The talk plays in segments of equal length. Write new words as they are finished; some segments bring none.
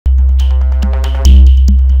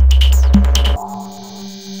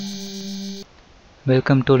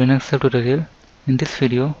Welcome to Linux tutorial. In this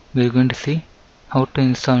video, we are going to see how to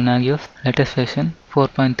install Nagios latest version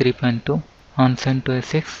 4.3.2 on CentOS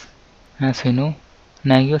 6. As we know,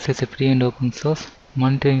 Nagios is a free and open source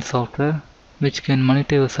monitoring software which can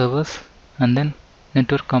monitor your servers and then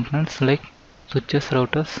network components like switches,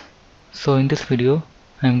 routers. So in this video,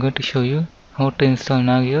 I am going to show you how to install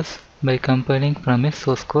Nagios by compiling from its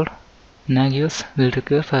source code. Nagios will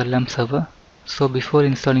require for LAMP server. So before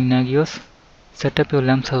installing Nagios, set up your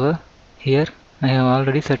LAMP server. Here I have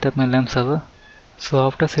already set up my LAMP server. So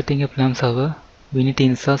after setting up LAMP server, we need to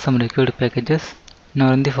install some required packages. Now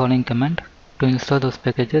run the following command to install those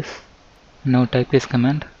packages. Now type this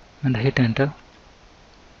command and hit enter.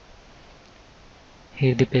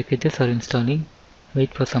 Here the packages are installing.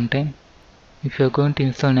 Wait for some time. If you are going to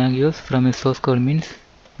install Nagios from a source code means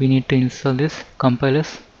we need to install this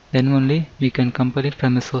compilers, then only we can compile it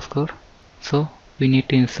from a source code. So we need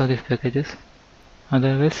to install these packages.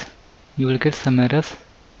 Otherwise you will get some errors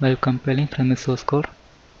while compiling from a source code.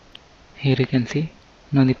 Here you can see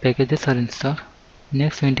now the packages are installed.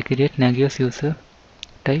 Next we need to create Nagios user.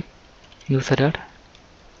 Type user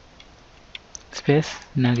space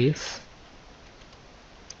Nagios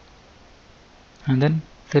and then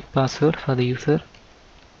set password for the user.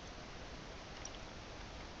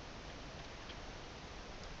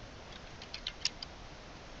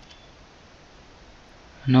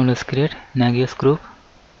 Now let's create Nagios group.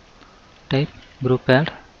 Type group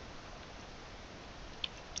add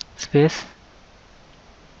space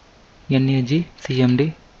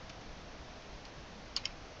NAGCMD.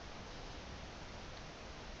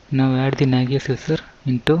 Now add the Nagios user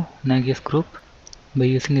into Nagios group by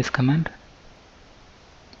using this command,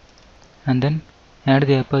 and then add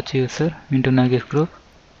the Apache user into Nagios group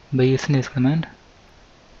by using this command.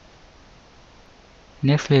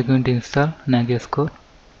 Next we are going to install Nagios Core.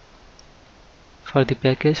 For the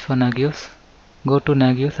package for Nagios, go to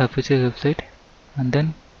Nagios official website and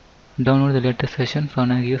then download the latest version for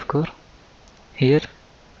Nagios Core. Here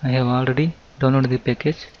I have already downloaded the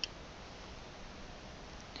package.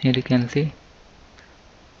 Here you can see.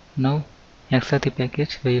 Now extract the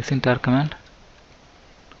package by using tar command.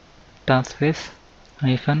 Tar space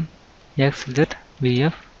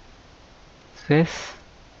 -xzvf space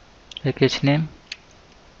package name.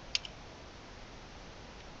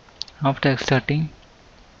 After extracting,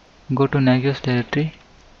 go to Nagios directory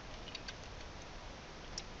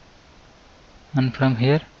and from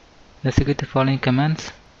here execute the following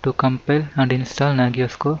commands to compile and install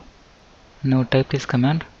Nagios Core. Now type this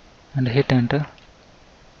command and hit enter.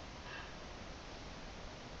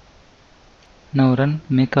 Now run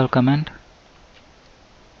make all command.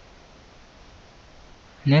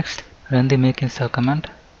 Next run the make install command.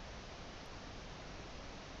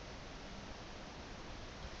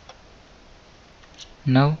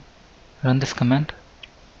 Now run this command.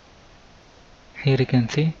 Here you can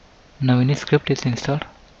see now init script is installed.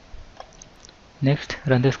 Next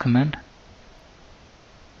run this command.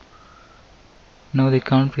 Now the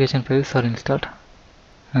configuration files are installed,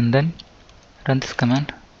 and then run this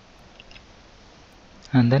command,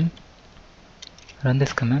 and then run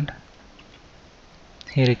this command.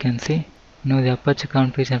 Here you can see now the Apache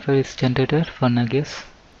configuration file is generated for Nagios.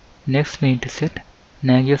 Next we need to set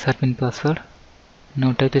Nagios admin password.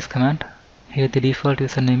 Now type this command. Here the default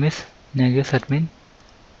username is Nagios admin.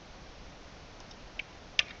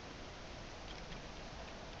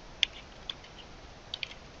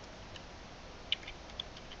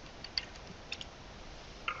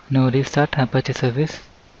 Now restart Apache service.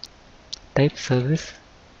 Type service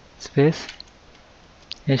space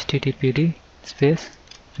httpd space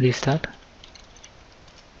restart.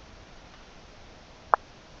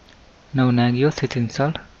 Now Nagios is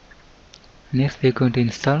installed. Next we are going to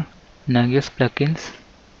install Nagios plugins.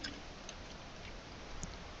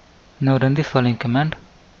 Now run the following command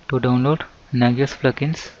to download Nagios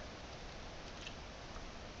plugins.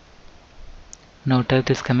 Now type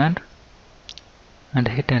this command and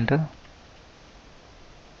hit enter.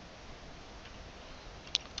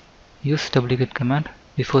 Use wget command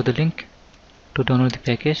before the link to download the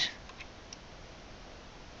package.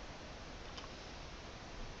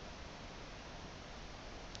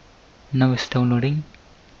 Now it's downloading.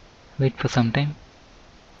 Wait for some time.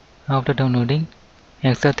 After downloading,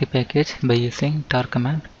 extract the package by using tar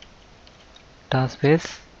command. Tar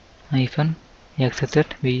space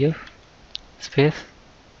 -xzvf space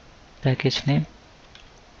package name.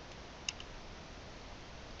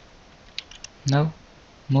 Now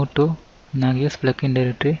move to Nagios plugin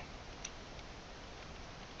directory.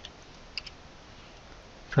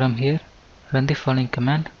 From here run the following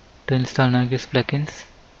command to install Nagios plugins.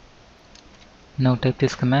 Now type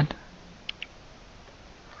this command.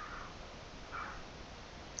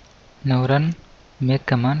 Now run make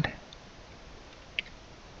command.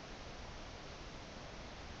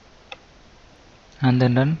 And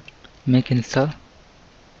then run make install.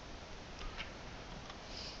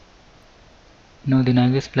 Now the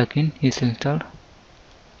Nagios plugin is installed.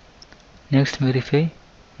 Next verify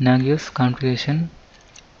Nagios configuration.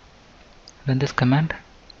 Run this command.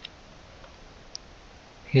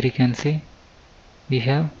 Here you can see we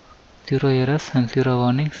have 0 errors and 0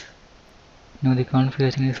 warnings. Now the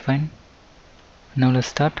configuration is fine. Now let's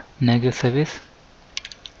start Nagios service.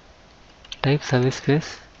 Type service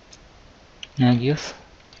space Nagios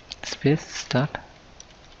space start.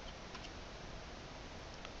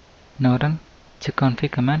 Now run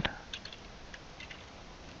checkconfig command.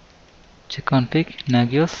 Checkconfig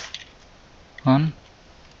Nagios on.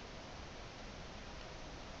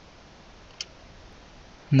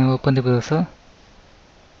 Now open the browser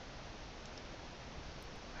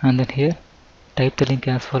and then here type the link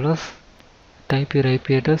as follows. Type your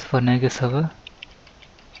IP address for Nagios server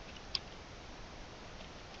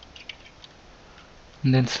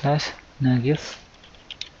and then /Nagios.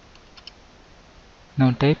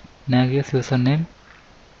 Now type Nagios username.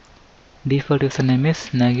 Default username is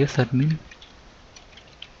Nagios admin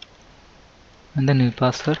and then your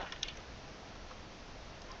password.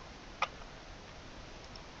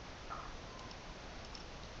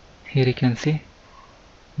 Here you can see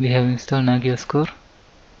we have installed Nagios Core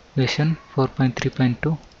version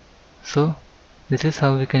 4.3.2. So this is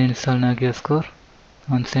how we can install Nagios Core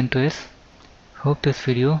on CentOS. Hope this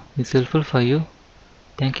video is helpful for you.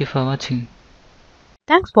 Thank you for watching.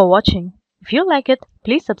 Thanks for watching. If you like it,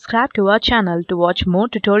 please subscribe to our channel to watch more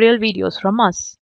tutorial videos from us.